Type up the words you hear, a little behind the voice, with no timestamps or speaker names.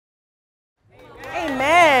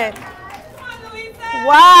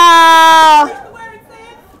Wow.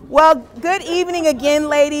 Well, good evening again,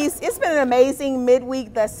 ladies. It's been an amazing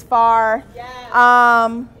midweek thus far.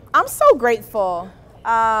 I'm so grateful.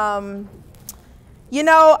 I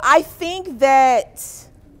think that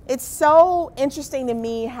it's so interesting to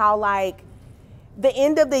me how the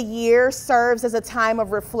end of the year serves as a time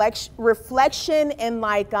of reflection and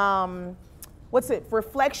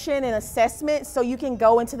reflection and assessment, so you can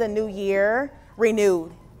go into the new year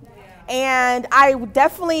renewed. And I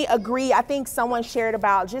definitely agree. I think someone shared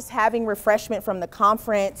about just having refreshment from the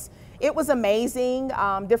conference. It was amazing.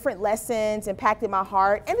 Different lessons impacted my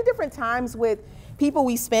heart, and the different times with people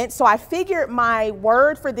we spent. So I figured my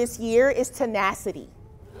word for this year is tenacity.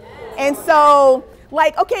 And so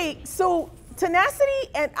tenacity,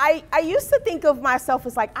 and I used to think of myself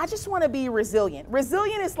as I just want to be resilient.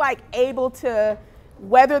 Resilient is able to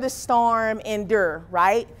weather the storm, endure,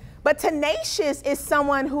 right? But tenacious is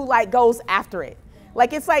someone who goes after it.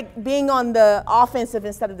 It's being on the offensive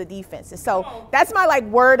instead of the defensive. So that's my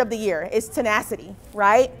word of the year is tenacity,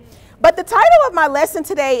 right? But the title of my lesson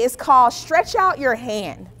today is called Stretch Out Your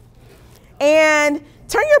Hand. And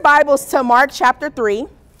turn your Bibles to Mark chapter 3.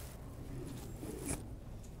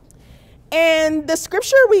 And the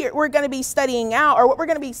scripture we're going to be studying out, or what we're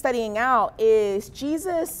going to be studying out, is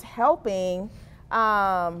Jesus helping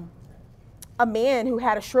a man who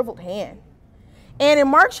had a shriveled hand. And in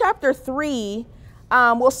Mark chapter 3,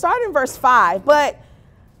 we'll start in verse 5. But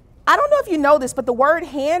I don't know if you know this, but the word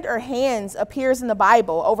hand or hands appears in the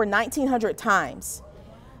Bible over 1,900 times.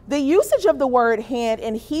 The usage of the word hand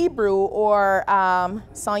in Hebrew, or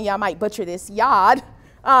Sonia, I might butcher this, yad,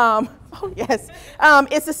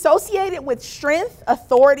 it's associated with strength,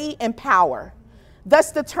 authority, and power.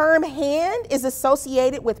 Thus, the term hand is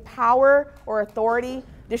associated with power or authority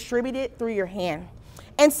distributed through your hand.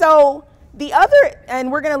 And so the other, and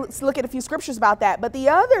we're going to look at a few scriptures about that, but the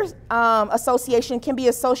other association can be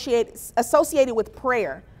associated with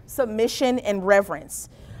prayer, submission, and reverence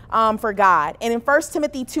for God. And in 1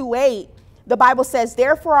 Timothy 2:8, the Bible says,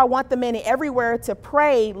 "Therefore I want the men everywhere to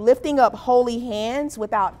pray, lifting up holy hands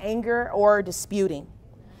without anger or disputing."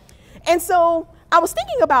 And so I was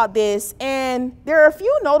thinking about this, and there are a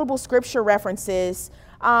few notable scripture references.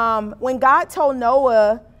 When God told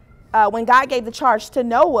Noah, when God gave the charge to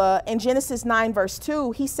Noah in Genesis 9 verse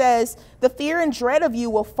 2, he says, "The fear and dread of you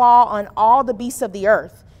will fall on all the beasts of the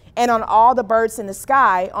earth, and on all the birds in the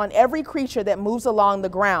sky, on every creature that moves along the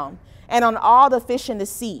ground, and on all the fish in the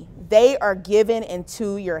sea. They are given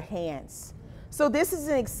into your hands." So this is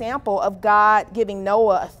an example of God giving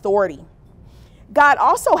Noah authority. God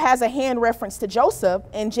also has a hand reference to Joseph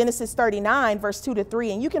in Genesis 39, verse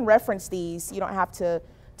 2-3. And you can reference these. You don't have to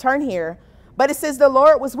turn here. But it says, "The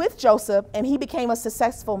Lord was with Joseph, and he became a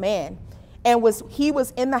successful man. And he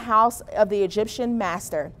was in the house of the Egyptian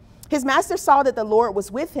master. His master saw that the Lord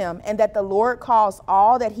was with him, and that the Lord caused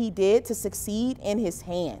all that he did to succeed in his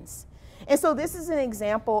hands." And so this is an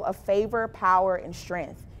example of favor, power, and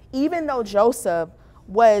strength. Even though Joseph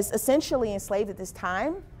was essentially enslaved at this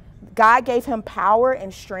time, God gave him power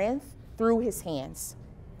and strength through his hands.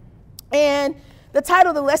 And the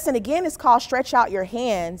title of the lesson again is called Stretch Out Your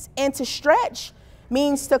Hands. And to stretch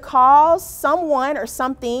means to cause someone or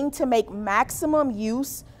something to make maximum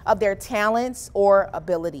use of their talents or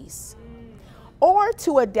abilities, or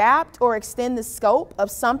to adapt or extend the scope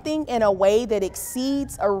of something in a way that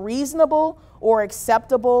exceeds a reasonable or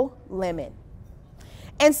acceptable limit.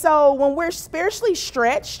 And so when we're spiritually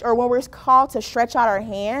stretched, or when we're called to stretch out our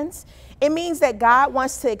hands, it means that God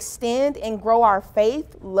wants to extend and grow our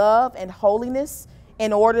faith, love, and holiness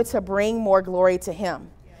in order to bring more glory to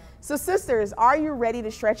him. So sisters, are you ready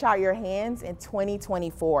to stretch out your hands in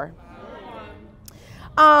 2024?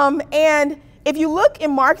 And if you look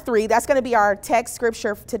in Mark 3, that's going to be our text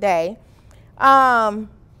scripture today.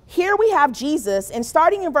 Here we have Jesus, and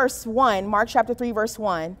starting in verse 1, Mark chapter 3, verse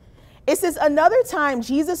 1, it says, "Another time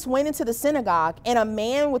Jesus went into the synagogue, and a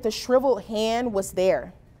man with a shriveled hand was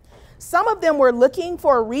there. Some of them were looking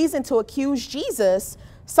for a reason to accuse Jesus,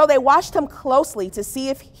 so they watched him closely to see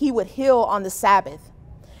if he would heal on the Sabbath.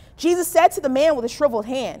 Jesus said to the man with a shriveled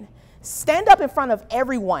hand, 'Stand up in front of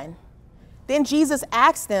everyone.' Then Jesus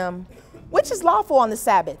asked them, 'Which is lawful on the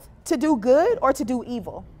Sabbath, to do good or to do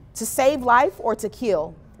evil, to save life or to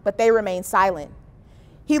kill?' But they remained silent.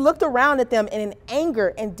 He looked around at them and in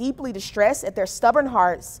anger and deeply distressed at their stubborn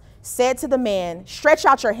hearts, said to the man, 'Stretch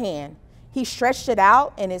out your hand.' He stretched it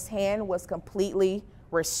out, and his hand was completely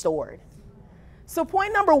restored." So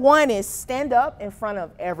point number 1 is stand up in front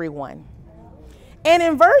of everyone. And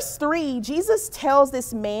in verse 3, Jesus tells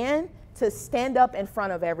this man to stand up in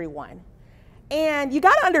front of everyone. And you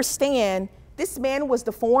got to understand, This man was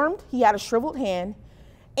deformed. He had a shriveled hand.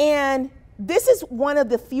 And this is one of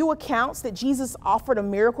the few accounts that Jesus offered a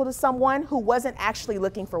miracle to someone who wasn't actually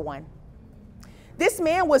looking for one. This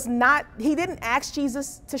man he didn't ask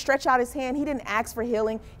Jesus to stretch out his hand. He didn't ask for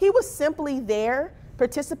healing. He was simply there,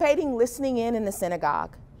 participating, listening in the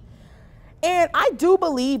synagogue. And I do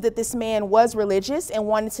believe that this man was religious and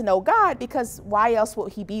wanted to know God, because why else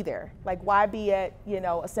would he be there? Like, why be at,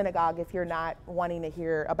 a synagogue if you're not wanting to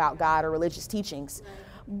hear about God or religious teachings?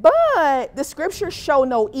 But the scriptures show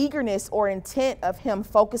no eagerness or intent of him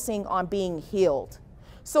focusing on being healed.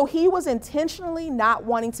 So he was intentionally not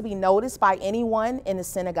wanting to be noticed by anyone in the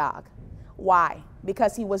synagogue. Why?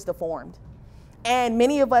 Because he was deformed. And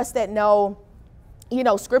many of us that know,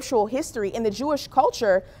 scriptural history, in the Jewish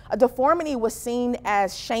culture, a deformity was seen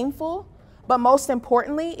as shameful, but most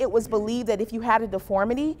importantly, it was believed that if you had a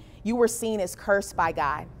deformity, you were seen as cursed by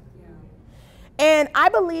God. And I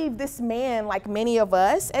believe this man, like many of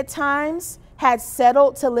us at times, had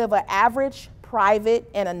settled to live an average, private,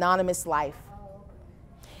 and anonymous life.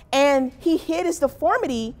 And he hid his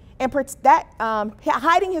deformity, and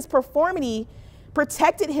hiding his deformity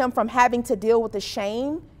protected him from having to deal with the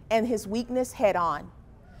shame and his weakness head on.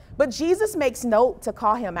 But Jesus makes note to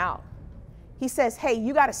call him out. He says, hey,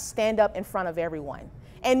 you got to stand up in front of everyone.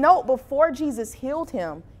 And note, before Jesus healed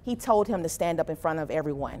him, he told him to stand up in front of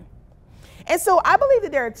everyone. And so I believe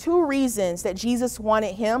that there are two reasons that Jesus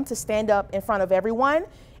wanted him to stand up in front of everyone,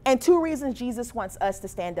 and two reasons Jesus wants us to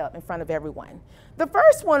stand up in front of everyone. The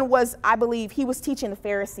first one was, I believe, he was teaching the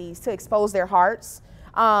Pharisees to expose their hearts,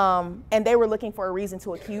 and they were looking for a reason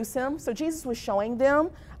to accuse him. So Jesus was showing them,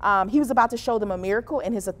 he was about to show them a miracle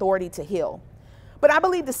and his authority to heal. But I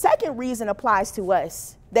believe the second reason applies to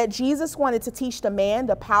us, that Jesus wanted to teach the man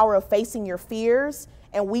the power of facing your fears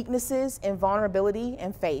and weaknesses and vulnerability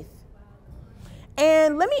and faith.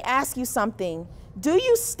 And let me ask you something. Do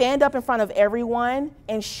you stand up in front of everyone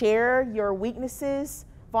and share your weaknesses,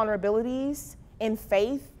 vulnerabilities, in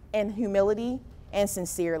faith and humility and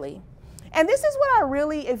sincerely? And this is what I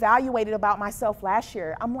really evaluated about myself last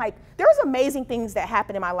year. I'm like, there was amazing things that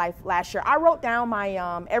happened in my life last year. I wrote down my,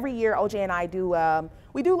 every year OJ and I do,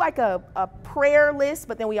 we do like a prayer list,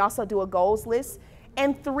 but then we also do a goals list.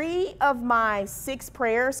 And 3 of my 6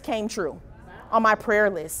 prayers came true on my prayer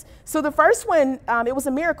list. So the first one, it was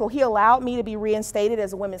a miracle. He allowed me to be reinstated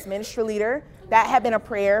as a women's ministry leader. That had been a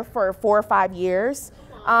prayer for 4 or 5 years.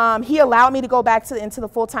 He allowed me to go back into the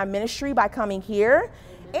full-time ministry by coming here.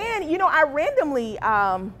 And, I randomly,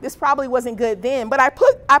 this probably wasn't good then, but I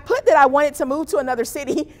put that I wanted to move to another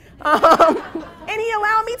city. And he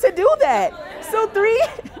allowed me to do that. So 3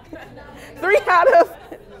 out of,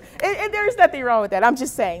 and there's nothing wrong with that. I'm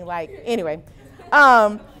just saying, anyway.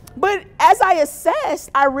 But as I assessed,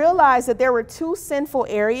 I realized that there were 2 sinful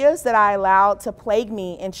areas that I allowed to plague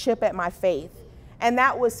me and chip at my faith. And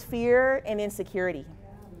that was fear and insecurity.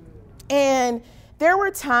 And there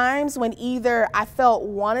were times when either I felt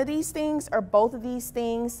one of these things or both of these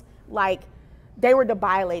things, they were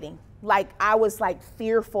debilitating. I was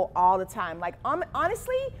fearful all the time.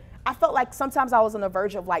 Honestly, I felt like sometimes I was on the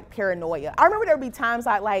verge of paranoia. I remember there would be times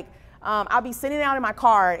I'll be sitting out in my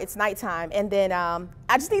car, it's nighttime, and then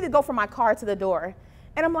I just need to go from my car to the door.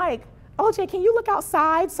 And I'm like, OJ, can you look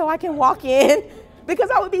outside so I can walk in?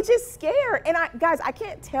 Because I would be just scared. And guys, I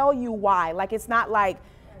can't tell you why. It's not like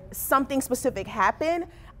something specific happened.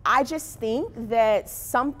 I just think that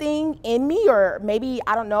something in me, or maybe,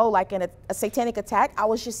 I don't know, in a satanic attack, I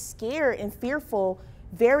was just scared and fearful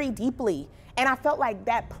very deeply. And I felt like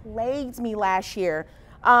that plagued me last year.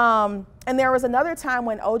 And there was another time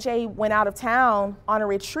when OJ went out of town on a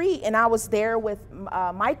retreat, and I was there with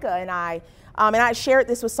Micah and I shared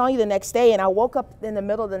this with Sonia the next day, and I woke up in the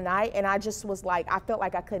middle of the night, and I just was I felt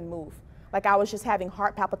like I couldn't move. I was just having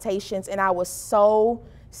heart palpitations, and I was so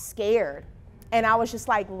scared. And I was just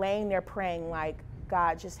laying there praying,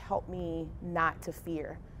 God, just help me not to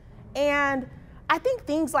fear. And I think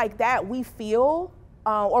things like that we feel,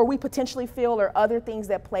 or we potentially feel, or other things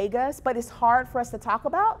that plague us, but it's hard for us to talk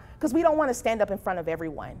about because we don't want to stand up in front of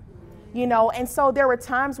everyone, And so there were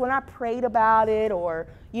times when I prayed about it, or,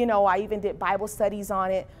 I even did Bible studies on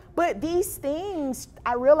it. But these things,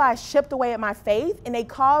 I realized, chipped away at my faith, and they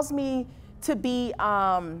caused me to be,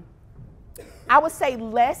 I would say,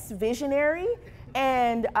 less visionary,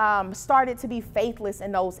 and started to be faithless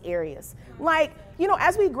in those areas.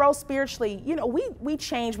 As we grow spiritually, we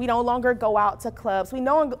change. We no longer go out to clubs. We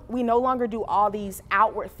no longer do all these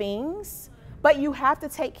outward things, but you have to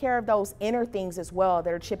take care of those inner things as well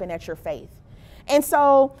that are chipping at your faith. And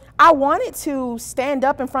so I wanted to stand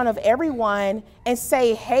up in front of everyone and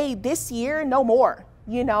say, hey, this year, no more,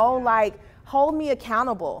 hold me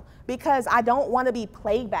accountable, because I don't want to be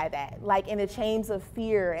plagued by that, like in the chains of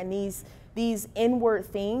fear and these inward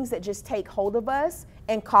things that just take hold of us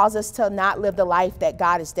and cause us to not live the life that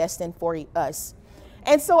God is destined for us.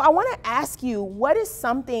 And so I want to ask you, what is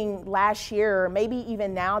something last year or maybe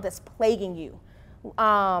even now that's plaguing you?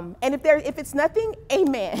 And if it's nothing,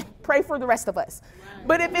 amen. Pray for the rest of us.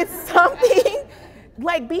 But if it's something,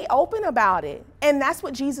 like, be open about it. And that's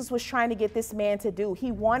what Jesus was trying to get this man to do.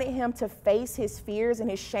 He wanted him to face his fears and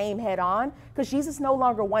his shame head on, because Jesus no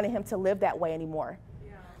longer wanted him to live that way anymore.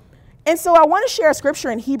 Yeah. And so I want to share a scripture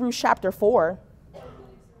in Hebrews chapter 4.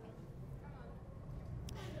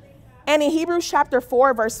 And in Hebrews chapter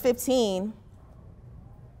 4, verse 15,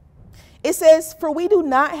 it says, "For we do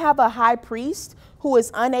not have a high priest who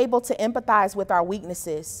is unable to empathize with our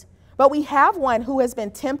weaknesses, but we have one who has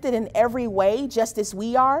been tempted in every way, just as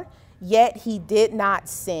we are, yet he did not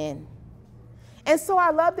sin." And so I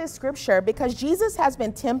love this scripture, because Jesus has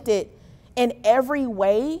been tempted in every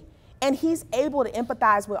way, and he's able to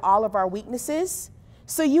empathize with all of our weaknesses.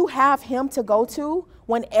 So you have him to go to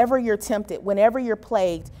whenever you're tempted, whenever you're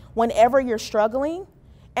plagued, whenever you're struggling.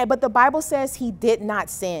 But the Bible says he did not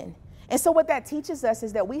sin. And so what that teaches us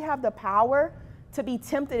is that we have the power to be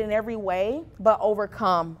tempted in every way, but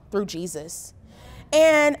overcome through Jesus.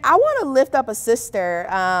 And I want to lift up a sister.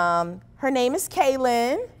 Her name is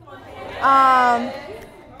Kaylin.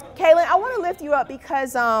 Kaylin, I want to lift you up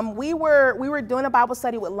because we were doing a Bible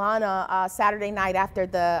study with Lana Saturday night after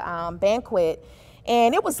the banquet,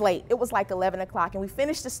 and it was late. It was like 11 o'clock, and we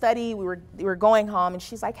finished the study. We were going home, and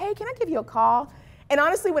she's like, "Hey, can I give you a call?" And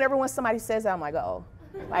honestly, whenever somebody says that, I'm like, "Oh."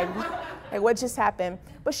 Like what just happened?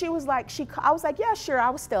 But she was like, I was like, "Yeah, sure." I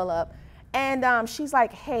was still up. And she's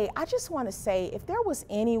like, "Hey, I just want to say, if there was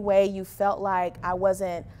any way you felt like I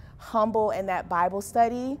wasn't humble in that Bible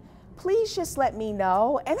study, please just let me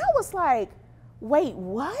know." And I was like, "Wait,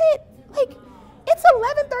 what?" Like, it's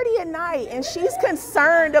 11:30 at night, and she's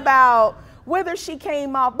concerned about whether she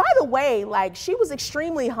came off. By the way, like, she was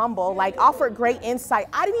extremely humble, like offered great insight.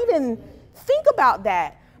 I didn't even think about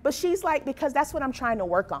that. But she's like, because that's what I'm trying to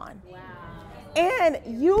work on. Wow. And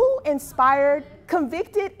you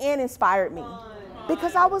convicted and inspired me.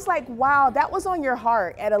 Because I was like, wow, that was on your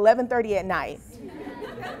heart at 11:30 at night.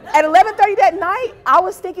 At 11:30 that night, I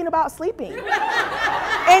was thinking about sleeping.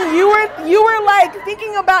 And you were like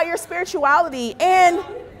thinking about your spirituality. And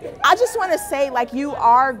I just want to say, like,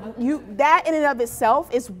 that in and of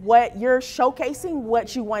itself is what you're showcasing,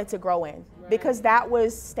 what you wanted to grow in. Because that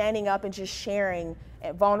was standing up and just sharing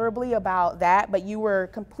vulnerably about that, but you were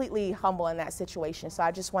completely humble in that situation. So I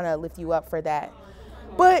just want to lift you up for that.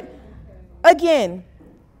 But again,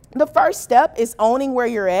 the first step is owning where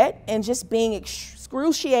you're at and just being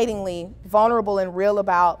excruciatingly vulnerable and real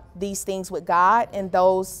about these things with God and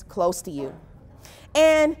those close to you.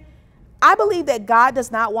 And I believe that God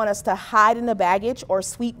does not want us to hide in the baggage or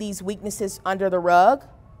sweep these weaknesses under the rug.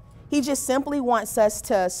 He just simply wants us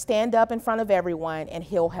to stand up in front of everyone, and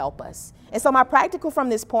he'll help us. And so my practical from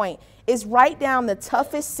this point is write down the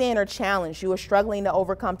toughest sin or challenge you are struggling to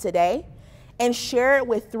overcome today and share it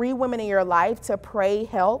with 3 women in your life to pray,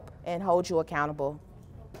 help, and hold you accountable.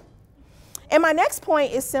 And my next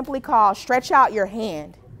point is simply called stretch out your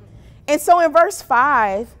hand. And so in verse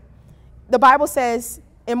 5, the Bible says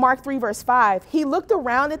in Mark 3, verse 5, "He looked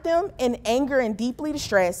around at them in anger and deeply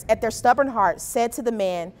distressed at their stubborn hearts, said to the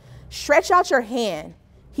man, 'Stretch out your hand.'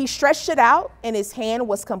 He stretched it out, and his hand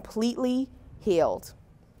was completely healed,"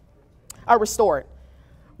 or restored.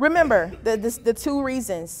 Remember the 2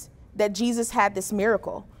 reasons that Jesus had this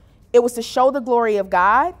miracle. It was to show the glory of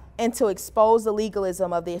God and to expose the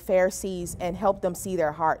legalism of the Pharisees and help them see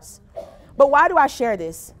their hearts. But why do I share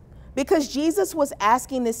this? Because Jesus was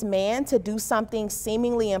asking this man to do something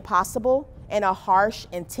seemingly impossible in a harsh,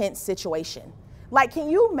 intense situation. Like, can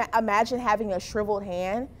you imagine having a shriveled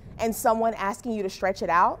hand and someone asking you to stretch it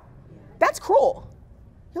out? That's cruel.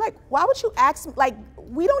 You're like, why would you ask me? Like,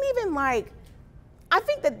 we don't even like, I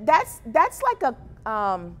think that's like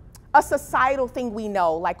a societal thing we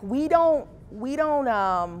know. Like, we don't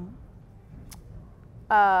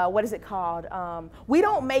what is it called? We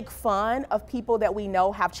don't make fun of people that we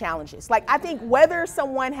know have challenges. Like, I think whether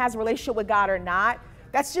someone has a relationship with God or not,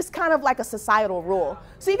 that's just kind of like a societal rule.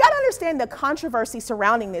 So you got to understand the controversy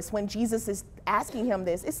surrounding this when Jesus is asking him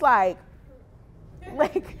this. It's like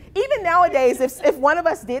even nowadays, if one of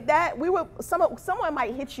us did that, someone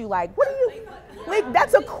might hit you like, what are you, like,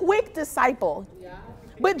 that's a quick disciple.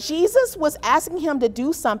 But Jesus was asking him to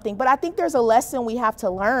do something. But I think there's a lesson we have to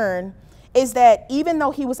learn, is that even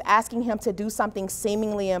though he was asking him to do something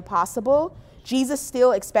seemingly impossible, Jesus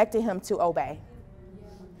still expected him to obey.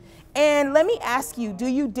 And let me ask you, do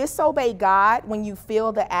you disobey God when you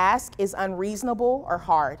feel the ask is unreasonable or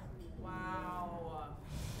hard? Wow.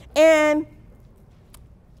 And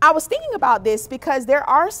I was thinking about this because there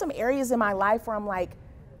are some areas in my life where I'm like,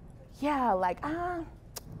 yeah, like, I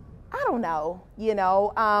don't know,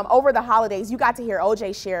 over the holidays, you got to hear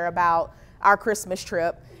OJ share about our Christmas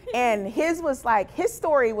trip. And his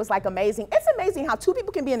story was like amazing. It's amazing how two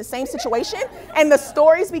people can be in the same situation and the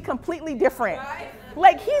stories be completely different.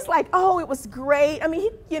 Like, he's like, oh, it was great. I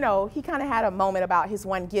mean, he kind of had a moment about his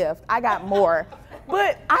one gift. I got more.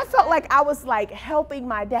 But I felt like I was like helping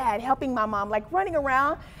my dad, helping my mom, like running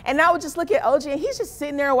around. And I would just look at OJ and he's just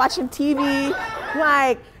sitting there watching TV,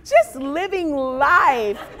 like just living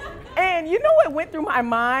life. And you know what went through my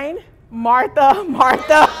mind? Martha.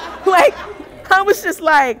 Like, I was just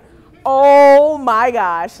like, oh my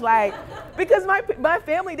gosh. Like, because my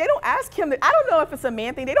family, they don't ask him I don't know if it's a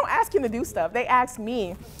man thing. They don't ask him to do stuff. They ask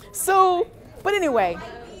me. So, but anyway,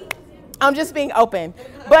 I'm just being open.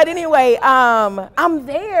 But anyway, I'm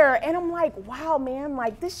there and I'm like, wow, man,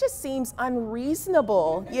 like this just seems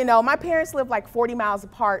unreasonable. My parents live like 40 miles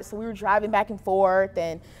apart. So we were driving back and forth.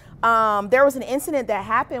 And there was an incident that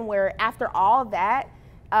happened where after all that,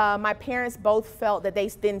 my parents both felt that they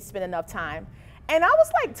didn't spend enough time. And I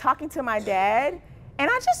was like talking to my dad and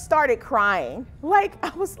I just started crying. Like, I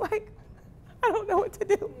was like, I don't know what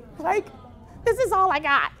to do. Like, this is all I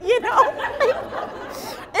got, And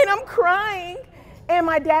I'm crying. And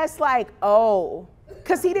my dad's like, oh,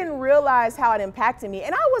 because he didn't realize how it impacted me.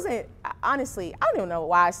 And honestly, I don't even know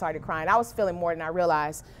why I started crying. I was feeling more than I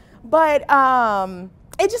realized. But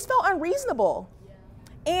it just felt unreasonable.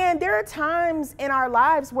 And there are times in our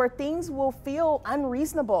lives where things will feel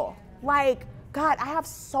unreasonable. Like, God, I have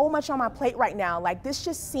so much on my plate right now. Like, this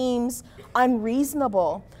just seems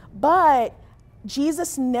unreasonable. But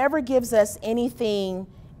Jesus never gives us anything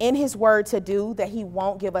in his word to do that he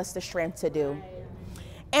won't give us the strength to do.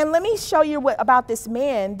 And let me show you about this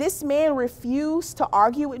man. This man refused to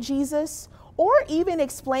argue with Jesus or even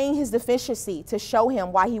explain his deficiency to show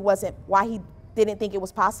him why he didn't think it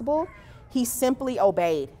was possible. He simply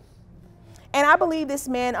obeyed. And I believe this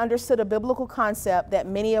man understood a biblical concept that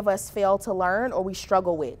many of us fail to learn or we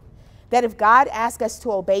struggle with. That if God asks us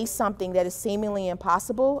to obey something that is seemingly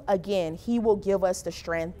impossible, again, he will give us the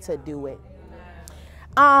strength to do it.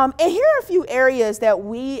 And here are a few areas that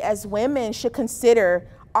we as women should consider.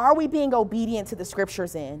 Are we being obedient to the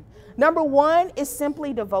scriptures in? Number one is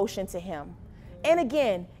simply devotion to him. And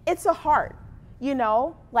again, it's a heart,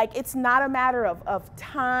 like it's not a matter of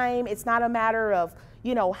time. It's not a matter of,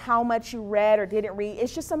 how much you read or didn't read.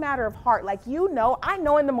 It's just a matter of heart. Like, I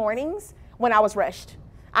know in the mornings when I was rushed.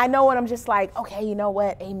 I know when I'm just like, okay, you know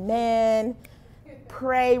what? Amen.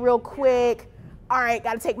 Pray real quick. All right,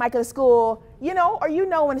 got to take Micah to school.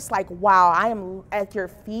 Or when it's like, wow, I am at your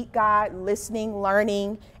feet, God, listening,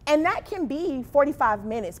 learning. And that can be 45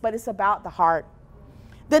 minutes, but it's about the heart.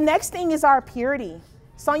 The next thing is our purity.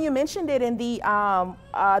 Sonia mentioned it in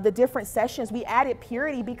the different sessions. We added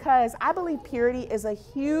purity because I believe purity is a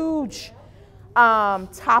huge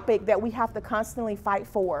topic that we have to constantly fight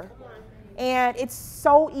for. And it's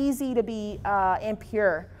so easy to be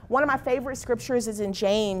impure. One of my favorite scriptures is in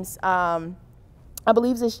James. I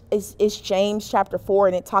believe it's James chapter 4,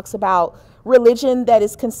 and it talks about religion that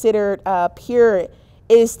is considered pure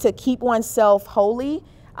is to keep oneself holy.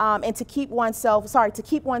 And to keep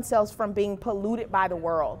oneself from being polluted by the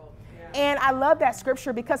world. And I love that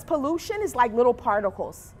scripture because pollution is like little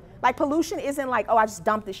particles. Like pollution isn't like, oh, I just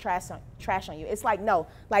dumped this trash on you. It's like, no,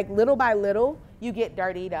 like little by little, you get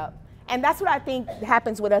dirtied up. And that's what I think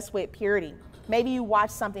happens with us with purity. Maybe you watch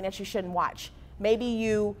something that you shouldn't watch. Maybe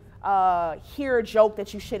you hear a joke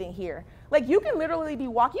that you shouldn't hear. Like you can literally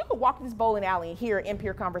you could walk this bowling alley and hear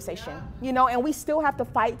impure conversation, and we still have to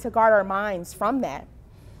fight to guard our minds from that.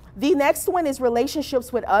 The next one is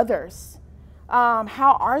relationships with others.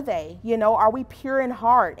 How are they? Are we pure in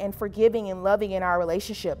heart and forgiving and loving in our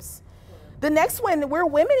relationships? The next one, we're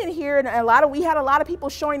women in here, and we had a lot of people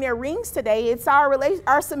showing their rings today. It's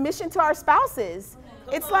our submission to our spouses.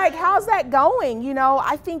 It's like, how's that going?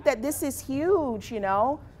 I think that this is huge.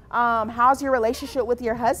 How's your relationship with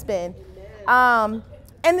your husband? And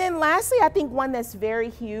then lastly, I think one that's very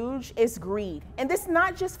huge is greed, and this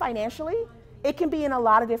not just financially. It can be in a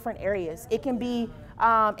lot of different areas. It can be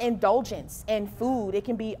indulgence in food. It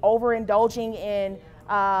can be overindulging in,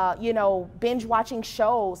 binge watching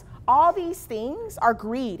shows. All these things are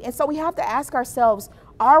greed. And so we have to ask ourselves,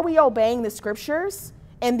 are we obeying the scriptures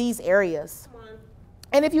in these areas?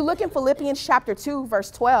 And if you look in Philippians chapter 2,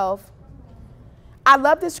 verse 12, I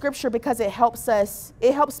love this scripture because it helps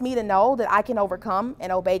me to know that I can overcome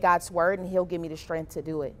and obey God's word, and he'll give me the strength to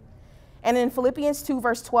do it. And in Philippians 2,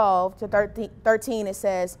 verse 12 to 13, it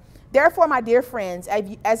says, therefore, my dear friends,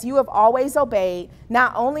 as you have always obeyed,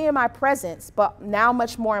 not only in my presence, but now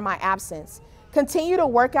much more in my absence, continue to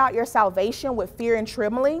work out your salvation with fear and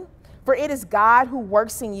trembling, for it is God who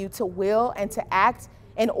works in you to will and to act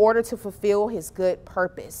in order to fulfill his good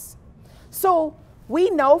purpose. So we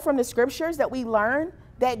know from the scriptures that we learn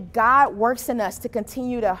that God works in us to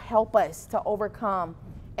continue to help us to overcome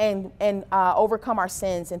and overcome our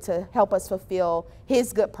sins and to help us fulfill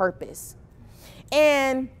his good purpose.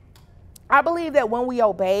 And I believe that when we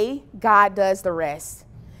obey, God does the rest.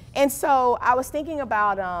 And so I was thinking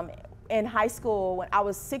about in high school, when I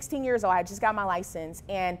was 16 years old, I just got my license.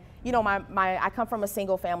 And, you know, I come from a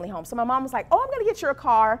single family home. So my mom was like, oh, I'm going to get you a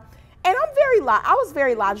car. And I was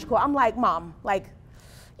very logical. I'm like, Mom, like,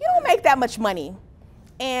 you don't make that much money.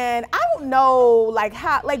 And I don't know, like,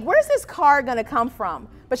 where's this car going to come from?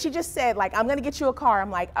 But she just said, like, I'm going to get you a car. I'm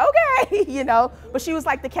like, okay, you know. But she was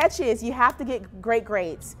like, the catch is you have to get great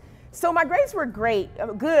grades. So my grades were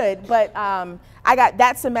good, but I got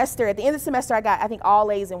that semester, at the end of the semester, I got, I think, all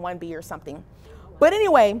A's and 1B or something. But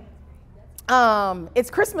anyway, it's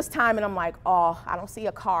Christmas time, and I'm like, oh, I don't see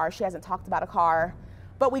a car. She hasn't talked about a car.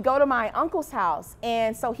 But we go to my uncle's house,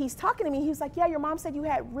 and so he's talking to me. He was like, yeah, your mom said you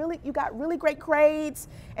got really great grades.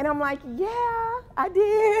 And I'm like, yeah, I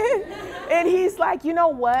did. And he's like, you know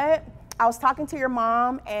what? I was talking to your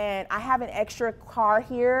mom, and I have an extra car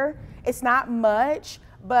here. It's not much,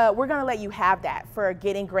 but we're going to let you have that for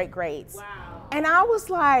getting great grades. Wow. And I was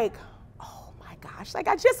like, oh my gosh, like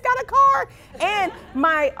I just got a car. And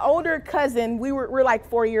my older cousin, we're like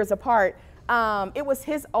 4 years apart. It was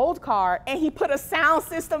his old car, and he put a sound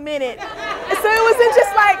system in it. And so it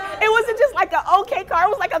wasn't just like an okay car. It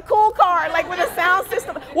was like a cool car, like with a sound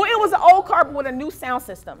system. Well, it was an old car, but with a new sound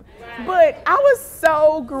system. But I was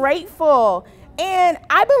so grateful. And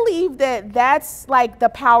I believe that that's like the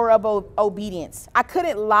power of obedience. I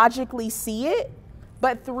couldn't logically see it,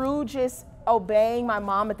 but through just obeying my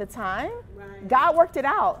mom at the time, God worked it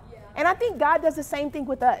out. And I think God does the same thing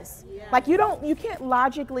with us. Yeah. Like you can't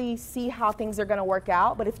logically see how things are going to work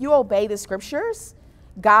out, but if you obey the scriptures,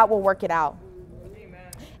 God will work it out. Amen.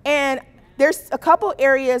 And there's a couple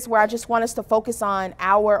areas where I just want us to focus on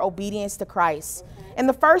our obedience to Christ. Okay. And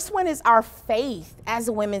the first one is our faith as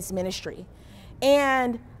a women's ministry.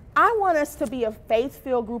 And I want us to be a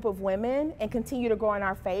faith-filled group of women and continue to grow in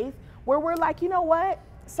our faith, where we're like, you know what?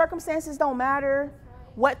 Circumstances don't matter.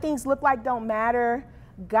 What things look like don't matter.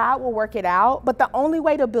 God will work it out. But the only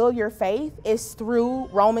way to build your faith is through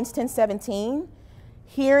Romans 10:17.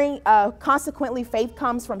 Consequently, faith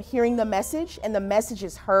comes from hearing the message, and the message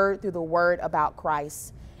is heard through the word about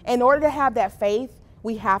Christ. In order to have that faith,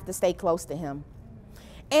 we have to stay close to him.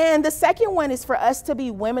 And the second one is for us to be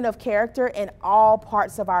women of character in all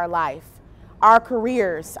parts of our life, our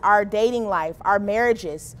careers, our dating life, our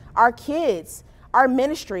marriages, our kids, our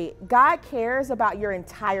ministry. God cares about your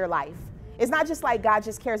entire life. It's not just like God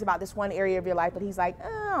just cares about this one area of your life, but he's like,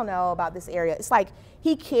 I don't know about this area. It's like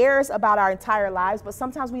he cares about our entire lives, but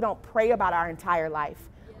sometimes we don't pray about our entire life.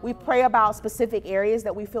 We pray about specific areas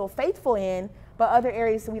that we feel faithful in, but other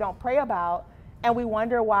areas that we don't pray about, and we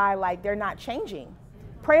wonder why like they're not changing.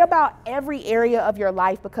 Pray about every area of your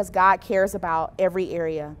life because God cares about every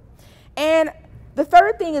area. And the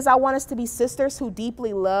third thing is I want us to be sisters who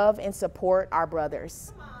deeply love and support our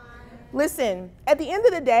brothers. Listen, at the end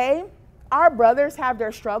of the day, our brothers have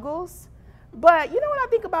their struggles, but you know what I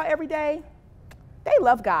think about every day? They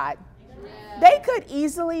love God. Yeah. They could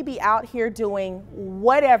easily be out here doing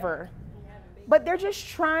whatever, but they're just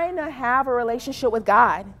trying to have a relationship with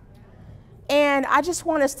God. And I just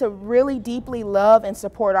want us to really deeply love and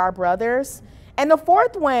support our brothers. And the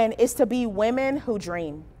fourth one is to be women who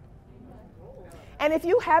dream. And if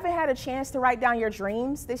you haven't had a chance to write down your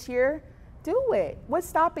dreams this year, do it. What's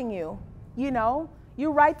stopping you? You know?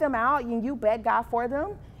 You write them out and you beg God for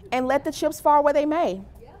them and let the chips fall where they may.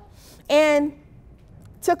 Yeah. And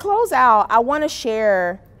to close out, I want to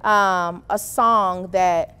share a song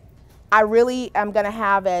that I really am going to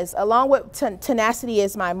have as, along with tenacity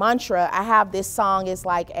is my mantra, I have this song is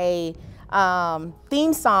like a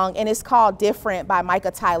theme song, and it's called Different by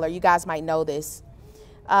Micah Tyler. You guys might know this.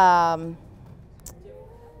 Can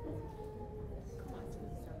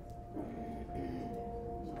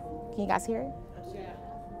you guys hear it?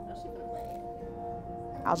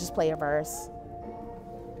 I'll just play a verse.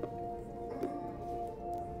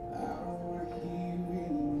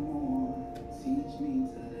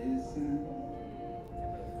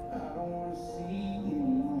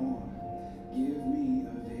 Give me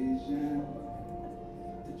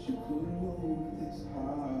you could move this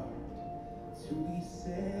heart to be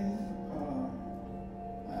set apart.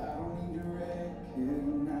 I don't need to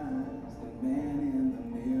recognize the man in the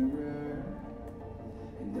mirror,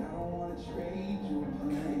 and I don't want to trade your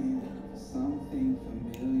plan for something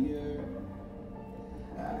familiar.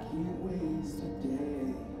 I can't waste a day,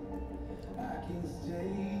 I can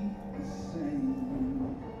stay the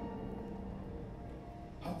same.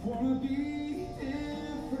 I wanna be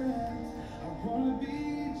different, I wanna be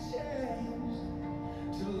changed,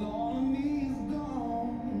 till all of me is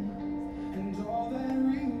gone, and all that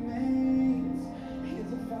remains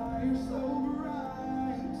is a fire so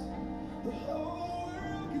bright, the whole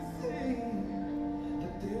world can see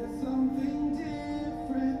that there's something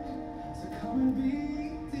different, so come and be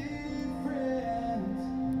different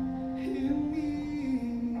in me.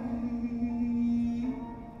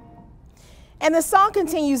 And the song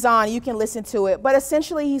continues on, you can listen to it, but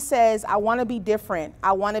essentially he says, I want to be different,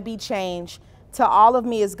 I want to be changed, till all of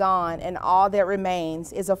me is gone and all that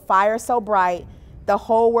remains is a fire so bright the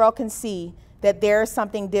whole world can see that there is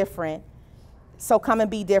something different. So come and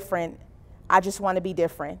be different. I just want to be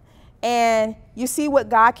different. And you see what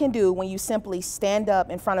God can do when you simply stand up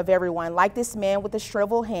in front of everyone like this man with a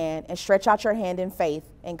shriveled hand and stretch out your hand in faith,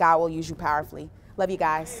 and God will use you powerfully. Love you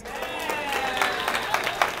guys.